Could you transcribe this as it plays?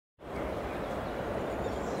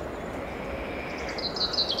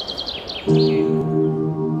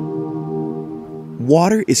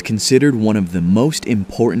Water is considered one of the most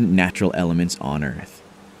important natural elements on Earth.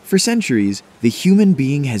 For centuries, the human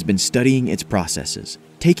being has been studying its processes,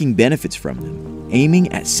 taking benefits from them,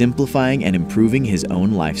 aiming at simplifying and improving his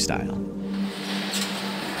own lifestyle.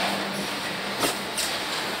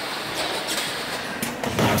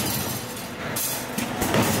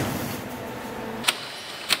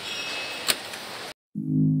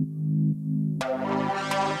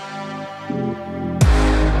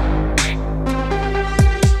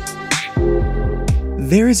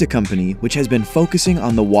 There is a company which has been focusing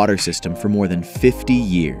on the water system for more than 50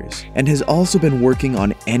 years and has also been working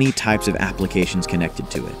on any types of applications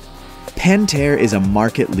connected to it. Pentair is a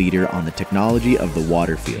market leader on the technology of the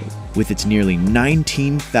water field, with its nearly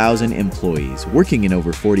 19,000 employees working in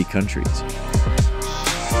over 40 countries.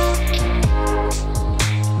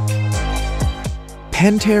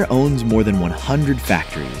 Pentair owns more than 100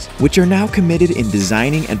 factories, which are now committed in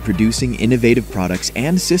designing and producing innovative products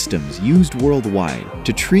and systems used worldwide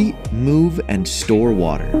to treat, move, and store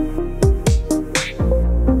water.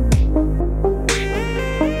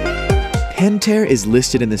 Pentair is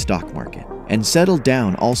listed in the stock market and settled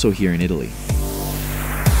down also here in Italy.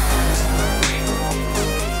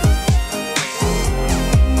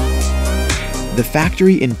 The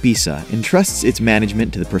factory in Pisa entrusts its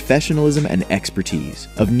management to the professionalism and expertise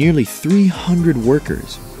of nearly 300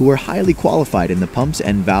 workers who are highly qualified in the pumps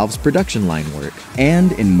and valves production line work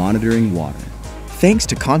and in monitoring water. Thanks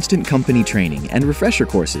to constant company training and refresher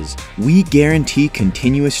courses, we guarantee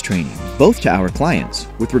continuous training both to our clients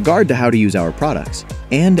with regard to how to use our products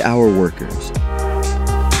and our workers.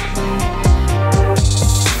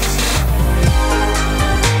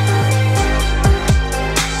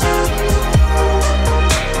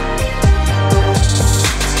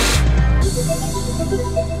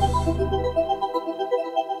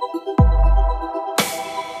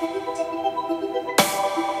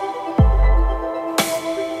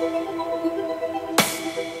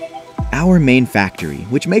 Our main factory,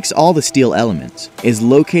 which makes all the steel elements, is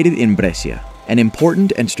located in Brescia, an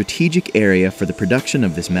important and strategic area for the production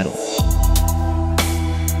of this metal.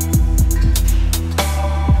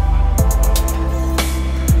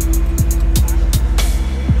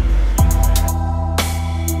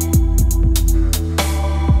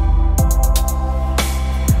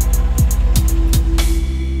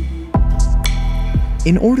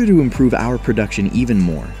 In order to improve our production even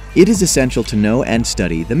more, it is essential to know and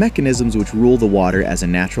study the mechanisms which rule the water as a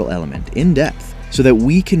natural element in depth, so that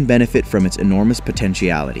we can benefit from its enormous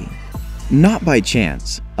potentiality. Not by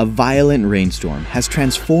chance, a violent rainstorm has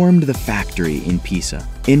transformed the factory in Pisa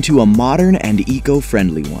into a modern and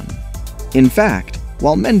eco-friendly one. In fact,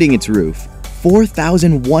 while mending its roof,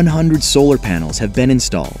 4,100 solar panels have been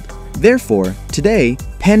installed. Therefore, today,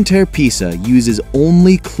 Pentair Pisa uses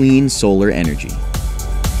only clean solar energy.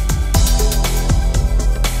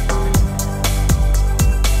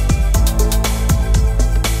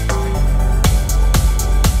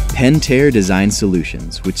 Pentair designs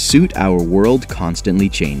solutions which suit our world constantly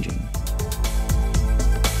changing.